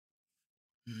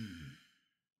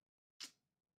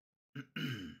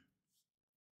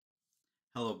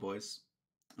Hello, boys,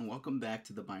 and welcome back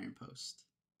to the Bayern Post.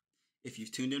 If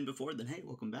you've tuned in before, then hey,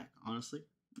 welcome back. Honestly,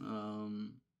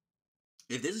 um,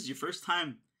 if this is your first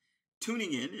time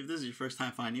tuning in, if this is your first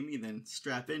time finding me, then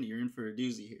strap in. You're in for a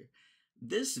doozy here.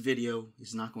 This video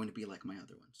is not going to be like my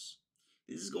other ones.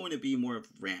 This is going to be more of a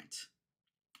rant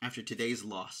after today's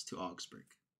loss to Augsburg.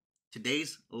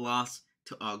 Today's loss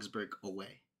to Augsburg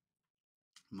away.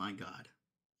 My God.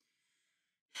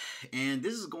 And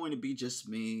this is going to be just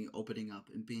me opening up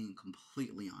and being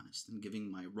completely honest and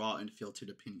giving my raw and filtered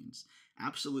opinions.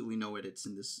 Absolutely no edits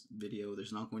in this video.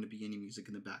 There's not going to be any music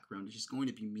in the background. It's just going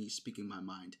to be me speaking my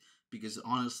mind. Because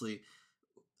honestly,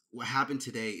 what happened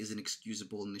today is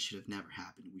inexcusable and this should have never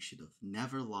happened. We should have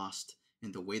never lost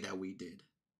in the way that we did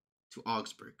to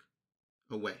Augsburg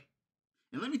away.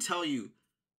 And let me tell you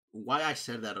why I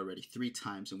said that already 3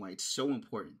 times and why it's so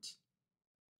important.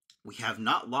 We have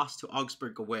not lost to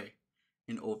Augsburg away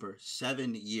in over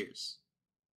 7 years.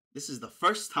 This is the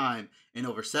first time in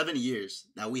over 7 years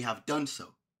that we have done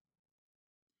so.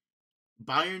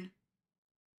 Bayern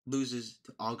loses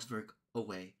to Augsburg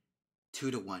away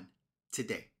 2-1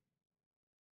 today.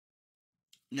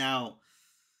 Now,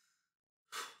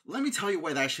 let me tell you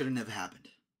why that shouldn't have happened.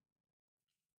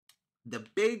 The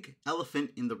big elephant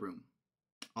in the room.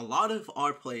 A lot of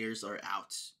our players are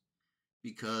out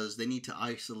because they need to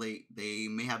isolate. They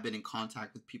may have been in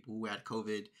contact with people who had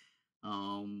COVID.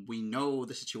 We know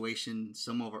the situation.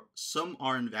 Some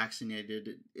aren't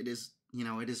vaccinated. It is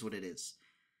what it is.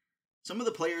 Some of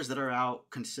the players that are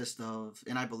out consist of,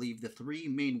 and I believe the 3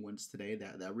 main ones today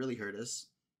that really hurt us: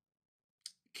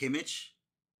 Kimmich,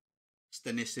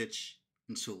 Stanisic,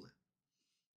 and Sule.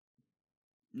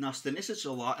 Now, Stanisic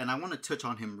a lot, and I want to touch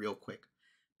on him real quick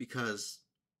because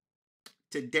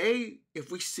today, if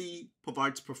we see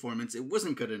Pavard's performance, it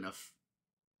wasn't good enough.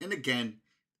 And again,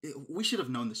 we should have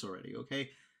known this already,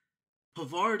 okay?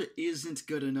 Pavard isn't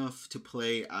good enough to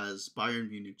play as Bayern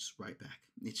Munich's right back.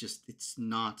 It's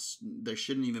not, there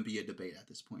shouldn't even be a debate at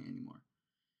this point anymore.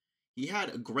 He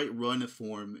had a great run of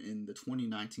form in the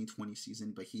 2019-20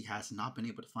 season, but he has not been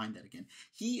able to find that again.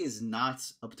 He is not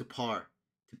up to par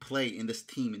to play in this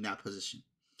team in that position.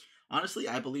 Honestly,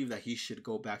 I believe that he should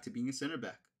go back to being a center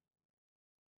back.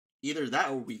 Either that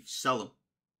or we sell him.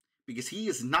 Because he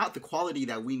is not the quality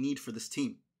that we need for this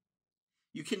team.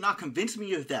 You cannot convince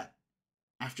me of that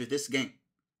after this game.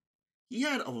 He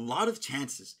had a lot of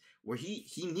chances where he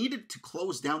needed to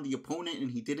close down the opponent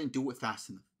and he didn't do it fast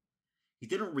enough. He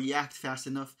didn't react fast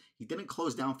enough. He didn't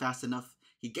close down fast enough.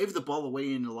 He gave the ball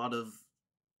away in a lot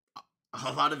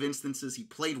of instances. He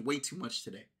played way too much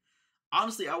today.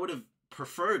 Honestly, I would have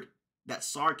preferred that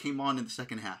Sarr came on in the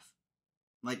second half.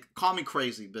 Like, call me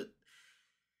crazy, but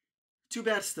too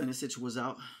bad Stanisic was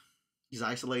out. He's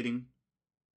isolating.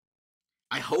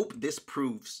 I hope this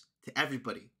proves to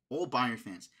everybody, all Bayern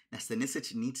fans, that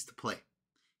Stanisic needs to play.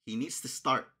 He needs to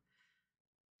start.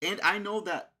 And I know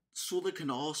that Sule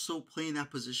can also play in that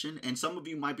position, and some of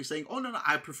you might be saying, oh, no,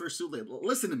 I prefer Sule.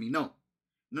 Listen to me, no.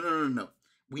 No.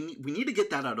 We need to get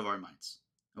that out of our minds,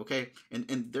 okay?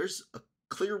 And there's a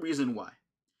clear reason why.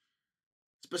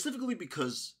 Specifically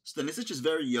because Stanisic is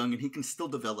very young and he can still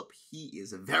develop. He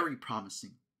is very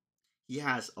promising. He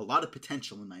has a lot of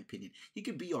potential, in my opinion. He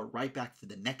could be our right back for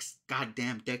the next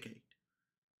goddamn decade.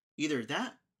 Either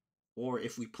that, or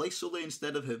if we play Sule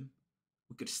instead of him,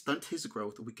 we could stunt his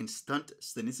growth. We can stunt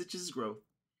Stanisic's growth.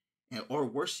 Or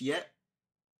worse yet,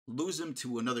 lose him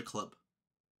to another club.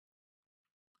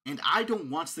 And I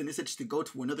don't want Stanisic to go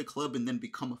to another club and then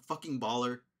become a fucking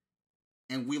baller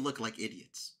and we look like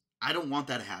idiots. I don't want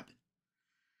that to happen.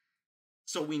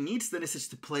 So we need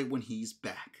Stanisic to play when he's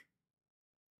back.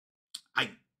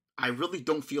 I really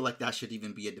don't feel like that should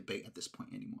even be a debate at this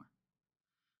point anymore.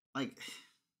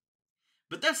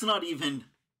 But that's not even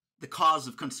the cause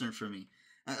of concern for me.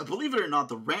 Believe it or not,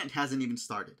 the rant hasn't even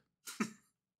started.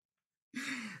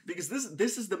 Because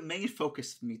this is the main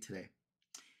focus for me today.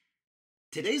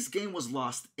 Today's game was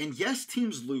lost, and yes,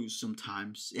 teams lose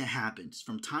sometimes. It happens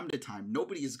from time to time.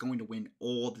 Nobody is going to win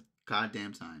all the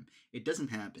goddamn time. It doesn't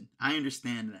happen. I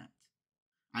understand that.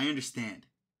 I understand.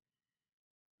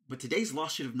 But today's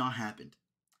loss should have not happened.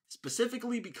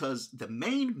 Specifically because the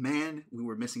main man we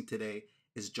were missing today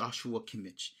is Joshua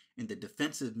Kimmich in the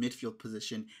defensive midfield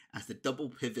position as the double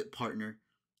pivot partner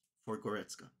for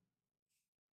Goretzka.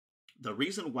 The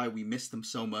reason why we missed him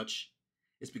so much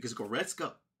is because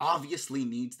Goretzka obviously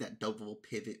needs that double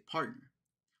pivot partner.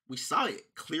 We saw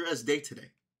it clear as day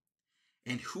today.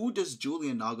 And who does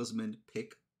Julian Nagelsmann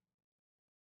pick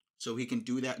so he can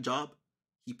do that job?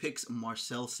 He picks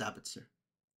Marcel Sabitzer.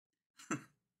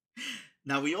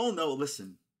 Now we all know,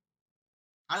 listen,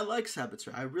 I like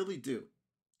Sabitzer. I really do.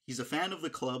 He's a fan of the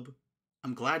club.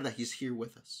 I'm glad that he's here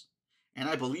with us. And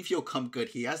I believe he'll come good.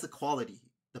 He has the quality,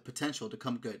 the potential to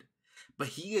come good. But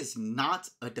he is not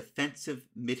a defensive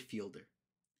midfielder.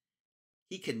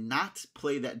 He cannot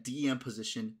play that DM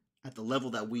position at the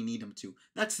level that we need him to.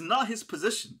 That's not his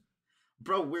position.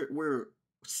 Bro, we're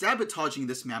sabotaging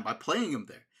this man by playing him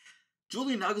there.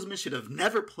 Julian Nagelsmann should have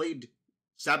never played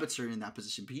Sabitzer in that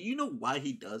position. But you know why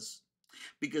he does?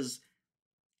 Because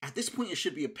at this point, it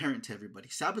should be apparent to everybody.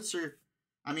 Sabitzer,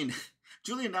 I mean,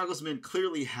 Julian Nagelsmann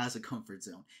clearly has a comfort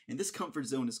zone. And this comfort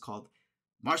zone is called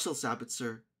Marcel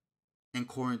Sabitzer and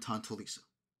Corentin Tolisso.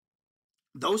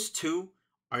 Those two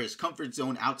are his comfort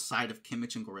zone outside of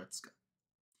Kimmich and Goretzka.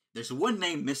 There's one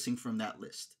name missing from that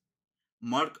list.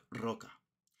 Marc Roca.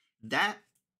 That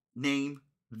name,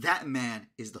 that man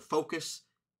is the focus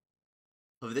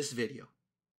of this video.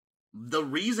 The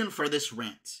reason for this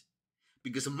rant.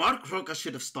 Because Marc Roca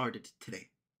should have started today.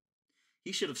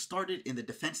 He should have started in the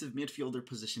defensive midfielder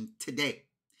position today.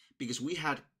 Because we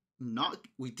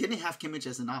didn't have Kimmich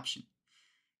as an option.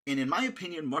 And in my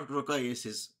opinion, Marc Roca is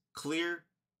his clear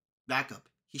backup.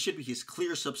 He should be his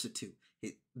clear substitute.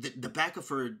 The backup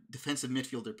for a defensive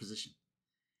midfielder position.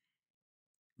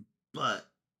 But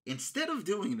instead of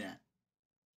doing that,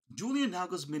 Julian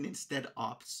Nagelsmann instead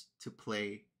opts to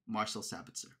play Marcel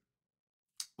Sabitzer.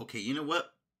 Okay, you know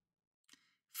what?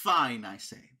 Fine, I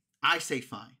say. I say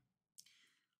fine.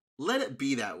 Let it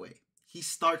be that way. He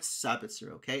starts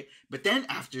Sabitzer, okay? But then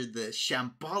after the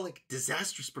shambolic,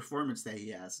 disastrous performance that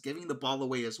he has, giving the ball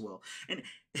away as well, and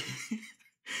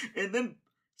and then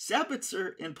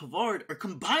Sabitzer and Pavard are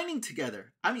combining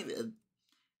together. I mean,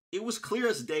 it was clear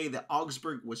as day that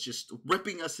Augsburg was just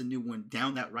ripping us a new one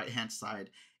down that right-hand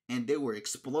side, and they were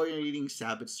exploiting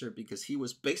Sabitzer because he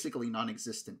was basically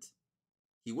non-existent.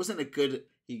 He wasn't a good,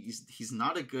 he's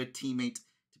not a good teammate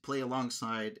to play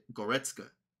alongside Goretzka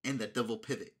and the double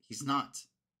pivot. He's not.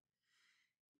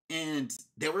 And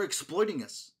they were exploiting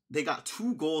us. They got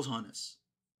 2 goals on us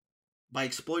by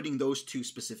exploiting those 2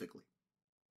 specifically.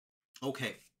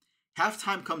 Okay,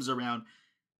 halftime comes around.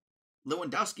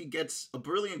 Lewandowski gets a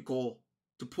brilliant goal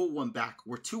to pull one back.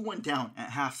 We're 2-1 down at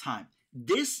halftime.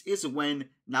 This is when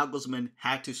Nagelsmann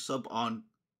had to sub on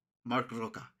Marc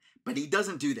Roca. But he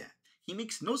doesn't do that. He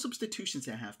makes no substitutions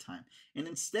at halftime. And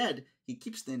instead, he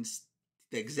keeps the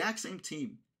exact same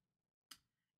team.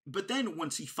 But then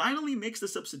once he finally makes the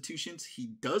substitutions, he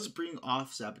does bring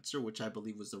off Sabitzer, which I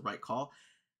believe was the right call.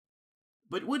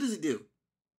 But what does he do?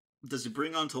 Does he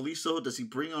bring on Tolisso? Does he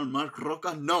bring on Marc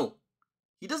Roca? No.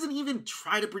 He doesn't even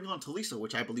try to bring on Tolisso,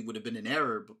 which I believe would have been an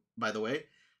error, by the way.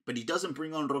 But he doesn't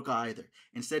bring on Roca either.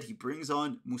 Instead, he brings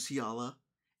on Musiala,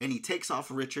 and he takes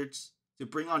off Richards to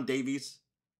bring on Davies.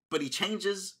 But he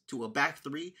changes to a back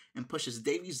 3 and pushes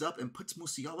Davies up and puts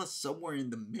Musiala somewhere in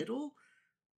the middle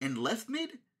and left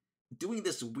mid, doing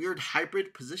this weird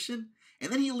hybrid position.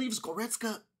 And then he leaves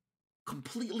Goretzka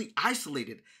completely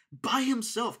isolated by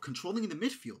himself, controlling the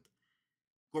midfield.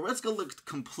 Goretzka looked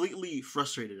completely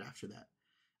frustrated after that.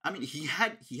 I mean, he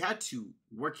had to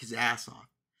work his ass off.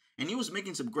 And he was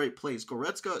making some great plays.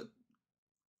 Goretzka,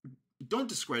 don't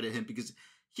discredit him because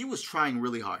he was trying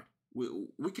really hard.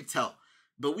 We could tell.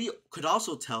 But we could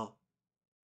also tell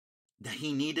that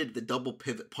he needed the double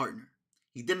pivot partner.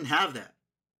 He didn't have that.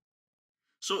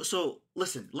 So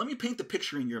listen, let me paint the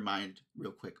picture in your mind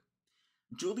real quick.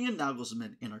 Julian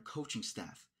Nagelsmann and our coaching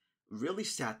staff really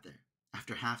sat there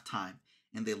after halftime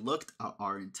and they looked at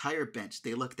our entire bench.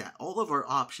 They looked at all of our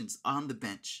options on the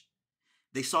bench.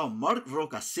 They saw Marc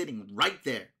Roca sitting right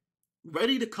there,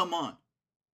 ready to come on.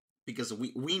 Because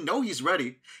we know he's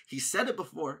ready. He said it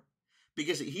before.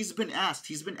 Because he's been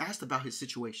asked about his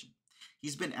situation.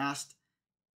 He's been asked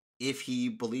if he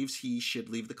believes he should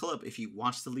leave the club, if he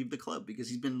wants to leave the club, because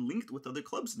he's been linked with other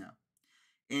clubs now.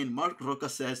 And Marc Roca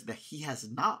says that he has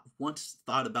not once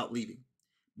thought about leaving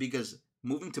because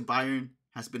moving to Bayern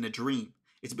has been a dream.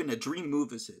 It's been a dream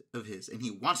move of his, and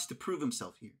he wants to prove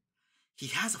himself here. He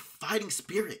has a fighting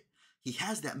spirit. He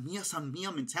has that Mia San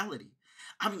Mia mentality.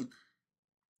 I mean,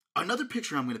 another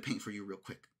picture I'm going to paint for you real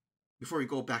quick before we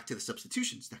go back to the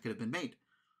substitutions that could have been made.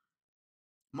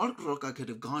 Marc Roca could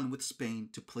have gone with Spain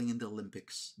to play in the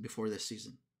Olympics before this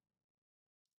season.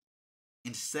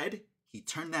 Instead, he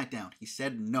turned that down. He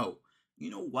said no.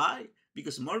 You know why?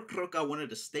 Because Marc Roca wanted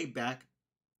to stay back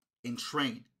and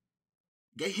train.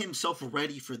 Get himself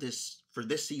ready for this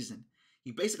season.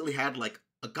 He basically had like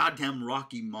a goddamn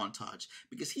Rocky montage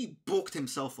because he bulked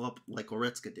himself up like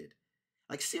Goretzka did.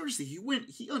 Like seriously,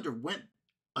 he underwent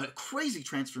a crazy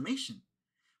transformation.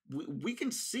 We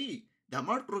can see that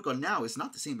Marc Roca now is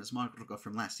not the same as Marc Roca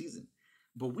from last season.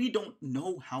 But we don't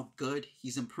know how good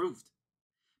he's improved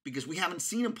because we haven't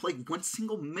seen him play one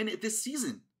single minute this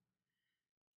season.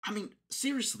 I mean,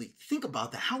 seriously, think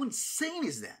about that. How insane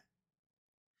is that?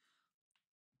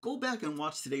 Go back and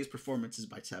watch today's performances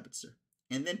by Sabitzer.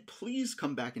 And then please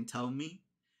come back and tell me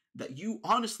that you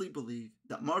honestly believe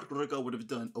that Marc Roca would have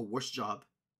done a worse job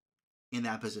in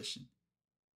that position.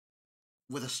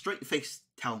 With a straight face,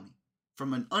 tell me.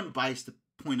 From an unbiased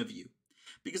point of view.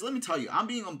 Because let me tell you, I'm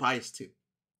being unbiased too.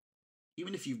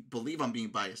 Even if you believe I'm being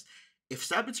biased. If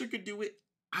Sabitzer could do it,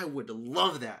 I would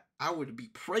love that. I would be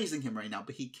praising him right now,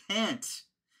 but he can't.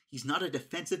 He's not a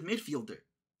defensive midfielder.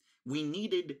 We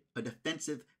needed a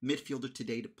defensive midfielder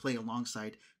today to play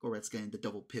alongside Goretzka in the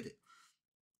double pivot.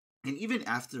 And even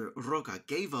after Roca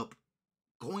gave up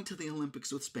going to the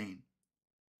Olympics with Spain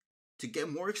to get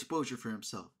more exposure for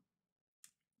himself,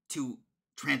 to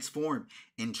transform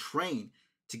and train,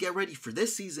 to get ready for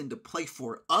this season to play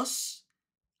for us,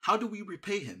 how do we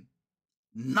repay him?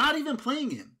 Not even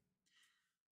playing him.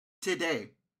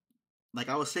 Today, like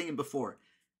I was saying before,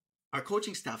 our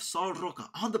coaching staff saw Roca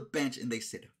on the bench and they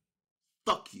said,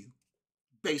 fuck you,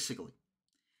 basically.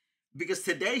 Because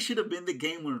today should have been the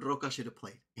game when Roca should have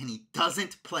played. And he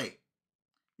doesn't play.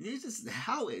 It's just,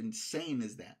 how insane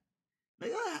is that?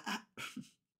 Like,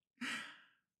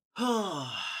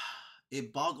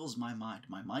 it boggles my mind.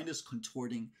 My mind is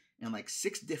contorting in like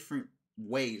 6 different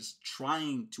ways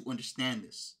trying to understand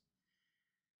this.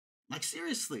 Like,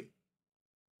 seriously.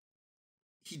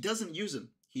 He doesn't use him.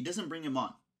 He doesn't bring him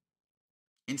on.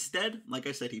 Instead, like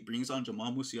I said, he brings on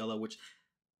Jamal Musiala, which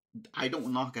I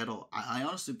don't knock at all. I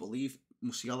honestly believe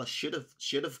Musiala should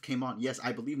have came on. Yes,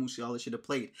 I believe Musiala should have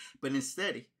played. But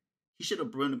instead, he should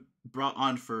have brought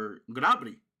on for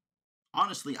Gnabry.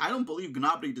 Honestly, I don't believe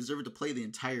Gnabry deserved to play the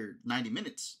entire 90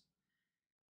 minutes.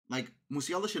 Like,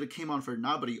 Musiala should have came on for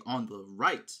Gnabry on the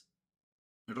right.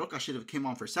 And Roca should have came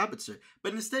on for Sabitzer.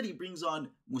 But instead, he brings on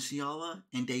Musiala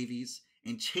and Davies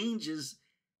and changes,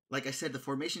 like I said, the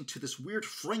formation to this weird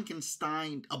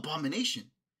Frankenstein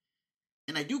abomination.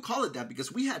 And I do call it that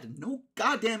because we had no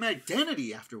goddamn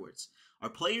identity afterwards. Our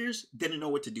players didn't know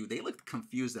what to do. They looked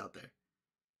confused out there.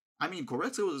 I mean,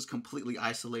 Goretzka was completely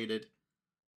isolated.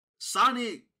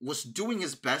 Sane was doing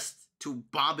his best to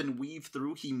bob and weave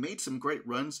through. He made some great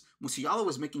runs. Musiala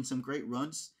was making some great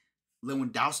runs.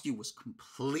 Lewandowski was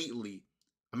completely,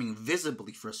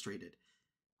 visibly frustrated.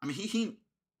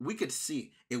 We could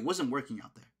see it wasn't working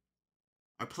out there.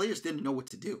 Our players didn't know what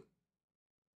to do.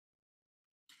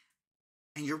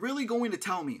 And you're really going to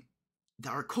tell me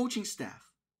that our coaching staff,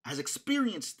 as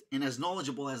experienced and as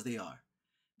knowledgeable as they are,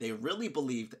 they really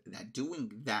believed that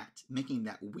doing that, making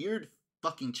that weird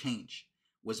fucking change,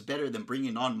 was better than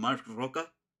bringing on Marc Roca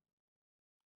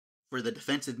for the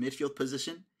defensive midfield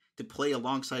position to play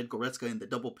alongside Goretzka in the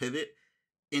double pivot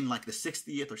in like the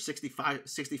 60th or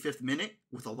 65th minute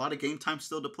with a lot of game time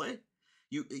still to play?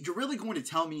 You're really going to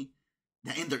tell me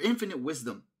that in their infinite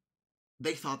wisdom,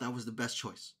 they thought that was the best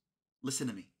choice? Listen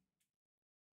to me.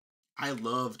 I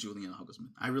love Julian Nagelsmann.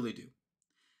 I really do.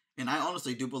 And I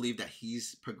honestly do believe that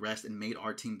he's progressed and made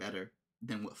our team better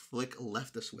than what Flick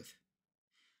left us with.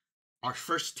 Our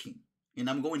first team, and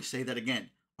I'm going to say that again,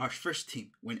 our first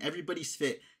team, when everybody's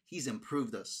fit, he's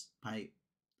improved us by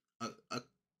a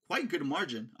quite good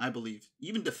margin, I believe,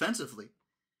 even defensively.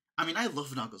 I love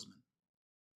Nagelsmann.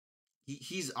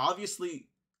 He's obviously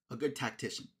a good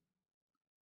tactician.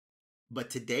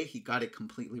 But today, he got it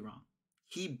completely wrong.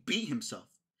 He beat himself.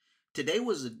 Today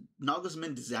was a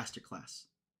Nagelsmann disaster class.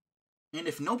 And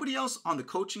if nobody else on the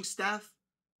coaching staff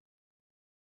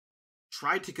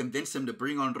tried to convince him to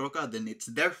bring on Roca, then it's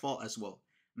their fault as well.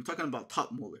 I'm talking about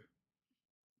Top Muller.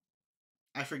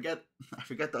 I forget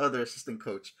the other assistant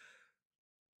coach.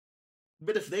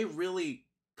 But if they really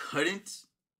couldn't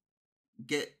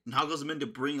get Nagelsmann to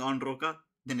bring on Roca,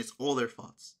 then it's all their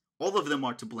faults. All of them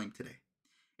are to blame today.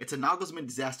 It's a Nagelsmann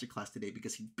disaster class today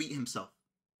because he beat himself.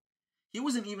 He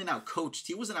wasn't even outcoached.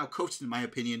 He wasn't outcoached in my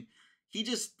opinion. He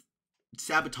just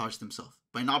sabotaged himself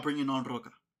by not bringing on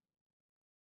Roca.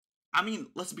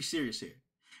 Let's be serious here.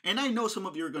 And I know some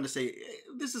of you are going to say,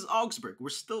 this is Augsburg. We're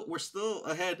still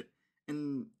ahead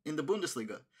in the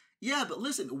Bundesliga. Yeah, but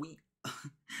listen,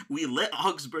 we let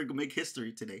Augsburg make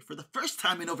history today. For the first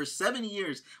time in over 7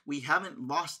 years, we haven't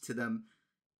lost to them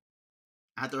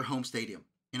at their home stadium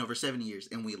in over 7 years,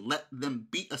 and we let them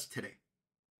beat us today.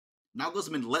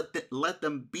 Nagelsmann let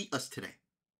them beat us today.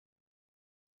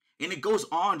 And it goes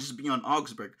on just beyond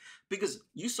Augsburg. Because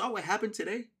you saw what happened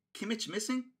today? Kimmich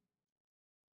missing?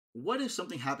 What if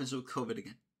something happens with COVID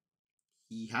again?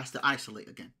 He has to isolate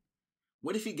again.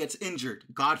 What if he gets injured?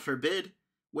 God forbid.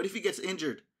 What if he gets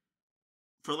injured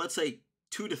for, let's say,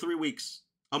 2 to 3 weeks,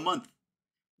 a month?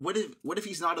 What if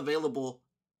he's not available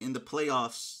in the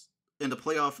playoffs, in the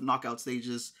playoff knockout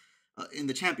stages, in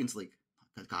the Champions League?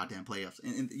 Goddamn playoffs.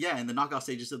 In the knockout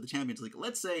stages of the Champions League.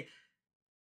 Let's say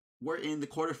we're in the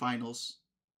quarterfinals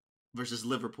versus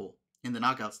Liverpool in the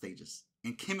knockout stages,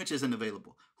 and Kimmich isn't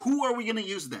available. Who are we going to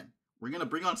use then? We're going to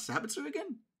bring on Sabitzer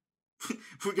again?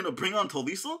 We're going to bring on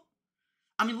Tolisso?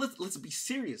 I mean, let's be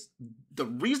serious. The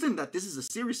reason that this is a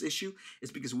serious issue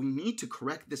is because we need to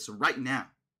correct this right now.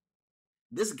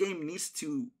 This game needs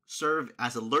to serve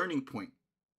as a learning point.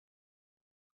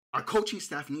 Our coaching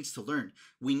staff needs to learn.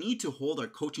 We need to hold our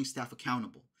coaching staff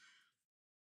accountable.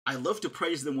 I love to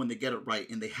praise them when they get it right,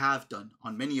 and they have done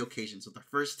on many occasions. With our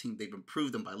first team, they've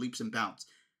improved them by leaps and bounds.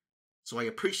 So I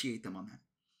appreciate them on that.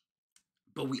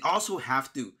 But we also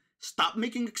have to stop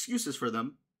making excuses for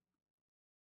them.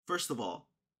 First of all,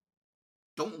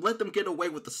 don't let them get away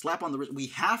with the slap on the wrist. We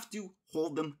have to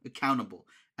hold them accountable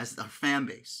as our fan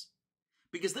base.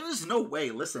 Because there is no way,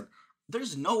 listen,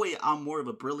 there's no way I'm more of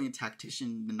a brilliant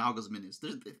tactician than Nagelsmann is.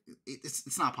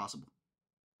 It's not possible,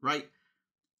 right?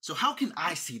 So how can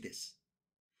I see this?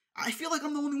 I feel like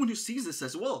I'm the only one who sees this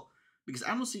as well, because I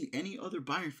don't see any other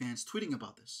Bayern fans tweeting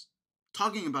about this,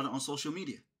 talking about it on social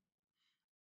media.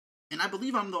 And I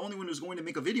believe I'm the only one who's going to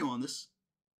make a video on this.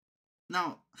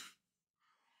 Now,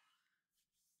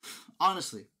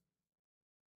 honestly,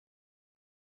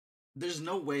 there's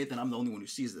no way that I'm the only one who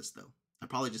sees this, though. I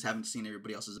probably just haven't seen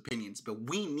everybody else's opinions, but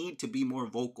we need to be more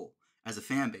vocal as a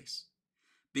fan base,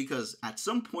 because at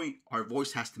some point, our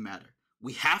voice has to matter.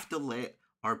 We have to let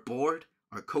our board,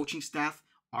 our coaching staff,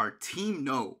 our team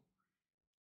know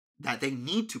that they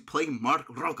need to play Marc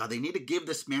Roca. They need to give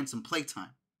this man some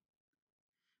playtime.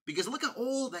 Because look at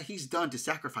all that he's done to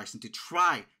sacrifice and to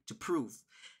try to prove.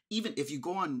 Even if you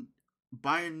go on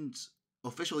Bayern's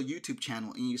official YouTube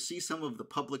channel and you see some of the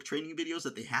public training videos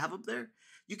that they have up there,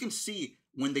 you can see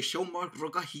when they show Marc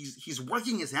Roca, he's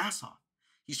working his ass off.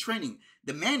 He's training.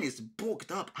 The man is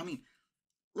bulked up. I mean,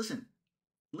 listen,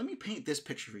 let me paint this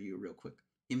picture for you real quick.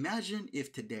 Imagine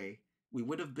if today we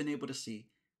would have been able to see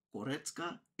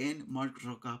Goretzka and Marc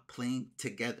Roca playing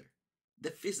together.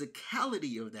 The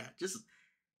physicality of that,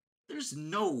 there's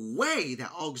no way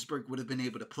that Augsburg would have been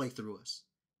able to play through us.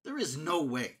 There is no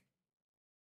way.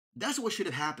 That's what should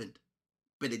have happened.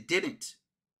 But it didn't.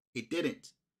 It didn't.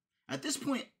 At this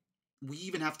point, we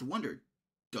even have to wonder,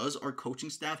 does our coaching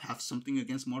staff have something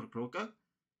against Marc Roca?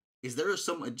 Is there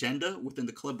some agenda within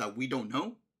the club that we don't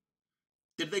know?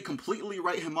 Did they completely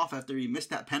write him off after he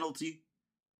missed that penalty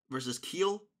versus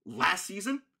Kiel last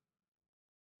season?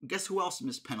 Guess who else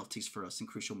missed penalties for us in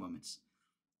crucial moments?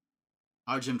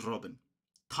 Arjen Robben,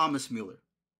 Thomas Müller.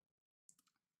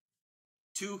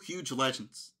 Two huge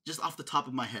legends, just off the top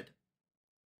of my head.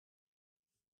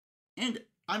 And,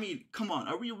 I mean, come on,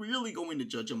 are we really going to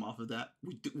judge him off of that?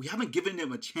 We haven't given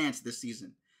him a chance this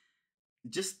season.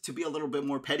 Just to be a little bit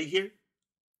more petty here,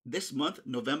 this month,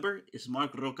 November, is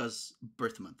Marc Roca's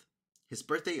birth month. His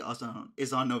birthday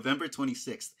is on November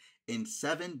 26th, in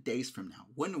 7 days from now,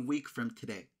 1 week from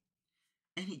today.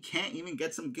 And he can't even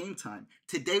get some game time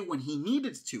today when he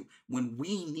needed to, when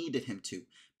we needed him to.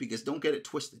 Because don't get it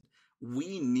twisted,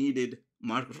 we needed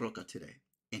Marc Roca today,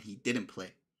 and he didn't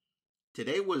play.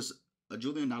 Today was a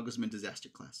Julian Nagelsmann disaster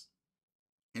class.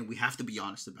 And we have to be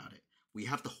honest about it. We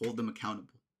have to hold them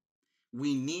accountable.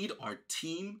 We need our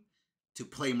team to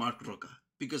play Marc Roca.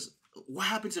 Because what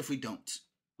happens if we don't?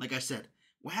 Like I said,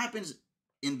 what happens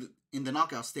in the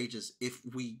knockout stages if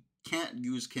we can't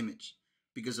use Kimmich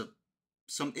because of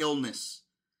some illness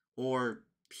or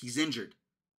he's injured?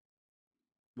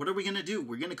 What are we gonna do?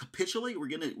 We're gonna capitulate? We're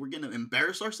gonna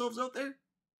embarrass ourselves out there?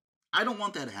 I don't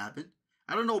want that to happen.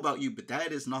 I don't know about you, but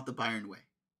that is not the Bayern way.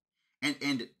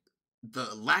 And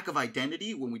the lack of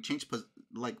identity when we change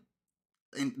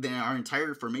in our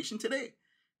entire formation today,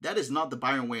 that is not the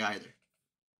Bayern way either.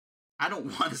 I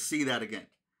don't want to see that again.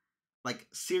 Like,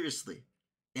 seriously.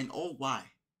 And all why?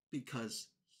 Because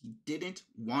he didn't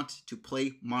want to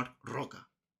play Marc Roca.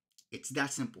 It's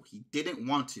that simple. He didn't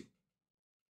want to.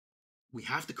 We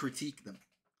have to critique them.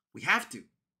 We have to.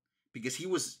 Because he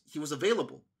was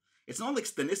available. It's not like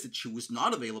Stanisic, who was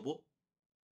not available.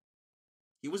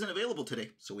 He wasn't available today.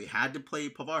 So we had to play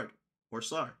Pavard. Or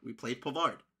Sarr. We played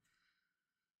Pavard.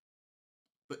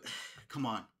 But, come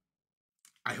on.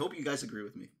 I hope you guys agree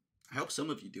with me. I hope some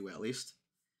of you do, at least.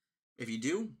 If you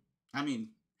do, I mean,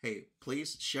 hey,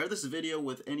 please share this video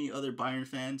with any other Bayern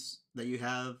fans that you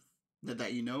have,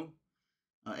 that you know.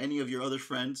 Any of your other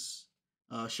friends.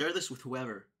 Share this with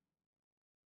whoever.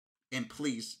 And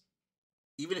please,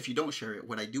 even if you don't share it,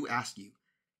 what I do ask you,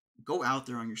 go out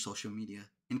there on your social media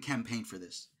and campaign for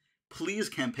this. Please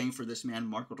campaign for this man,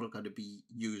 Marco Roca, to be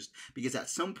used. Because at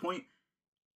some point,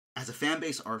 as a fan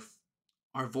base,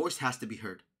 our voice has to be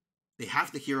heard. They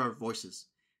have to hear our voices.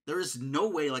 There is no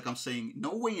way, like I'm saying,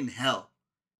 no way in hell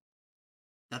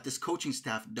that this coaching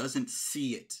staff doesn't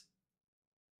see it.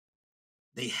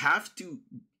 They have to,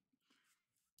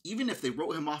 even if they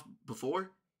wrote him off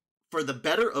before, for the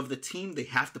better of the team, they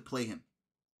have to play him.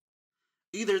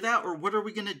 Either that, or what are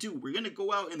we going to do? We're going to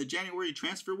go out in the January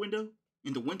transfer window,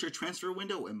 in the winter transfer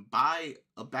window, and buy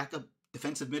a backup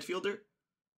defensive midfielder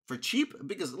for cheap?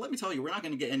 Because let me tell you, we're not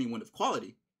going to get anyone of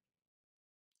quality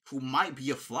who might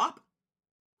be a flop,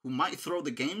 who might throw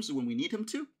the games when we need him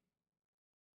to.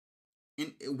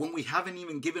 And when we haven't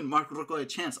even given Marco Roca a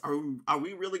chance, are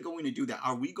we really going to do that?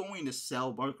 Are we going to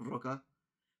sell Marco Roca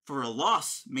for a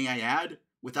loss, may I add,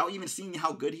 without even seeing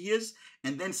how good he is,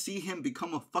 and then see him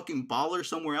become a fucking baller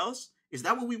somewhere else? Is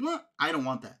that what we want? I don't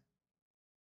want that.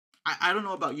 I don't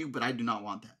know about you, but I do not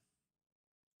want that.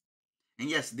 And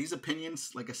yes, these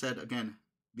opinions, like I said, again,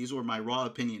 these were my raw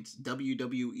opinions.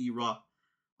 WWE Raw.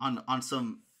 On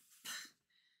some...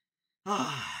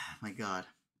 Ah, my God.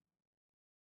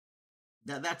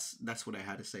 That's what I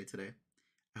had to say today.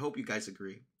 I hope you guys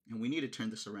agree. And we need to turn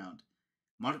this around.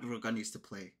 Marco Roca needs to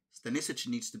play. Stanisic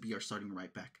needs to be our starting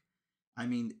right back. I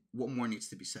mean, what more needs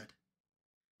to be said?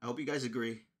 I hope you guys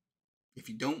agree. If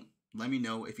you don't, let me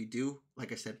know. If you do,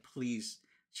 like I said, please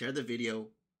share the video.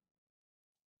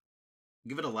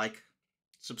 Give it a like.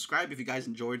 Subscribe if you guys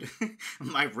enjoyed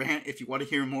my rant. If you want to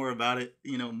hear more about it,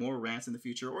 more rants in the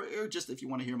future. Or just if you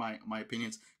want to hear my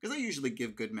opinions. Because I usually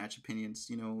give good match opinions,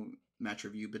 match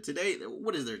review. But today,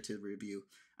 what is there to review?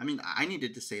 I mean, I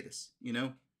needed to say this,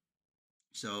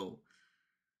 So,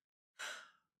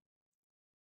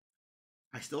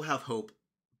 I still have hope.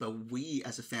 But we,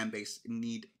 as a fan base,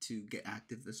 need to get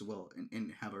active as well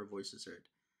and have our voices heard.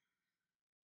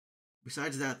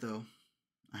 Besides that, though,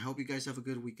 I hope you guys have a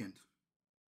good weekend.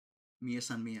 Mia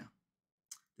San Mia.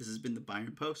 This has been the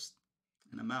Bayern Post,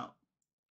 and I'm out.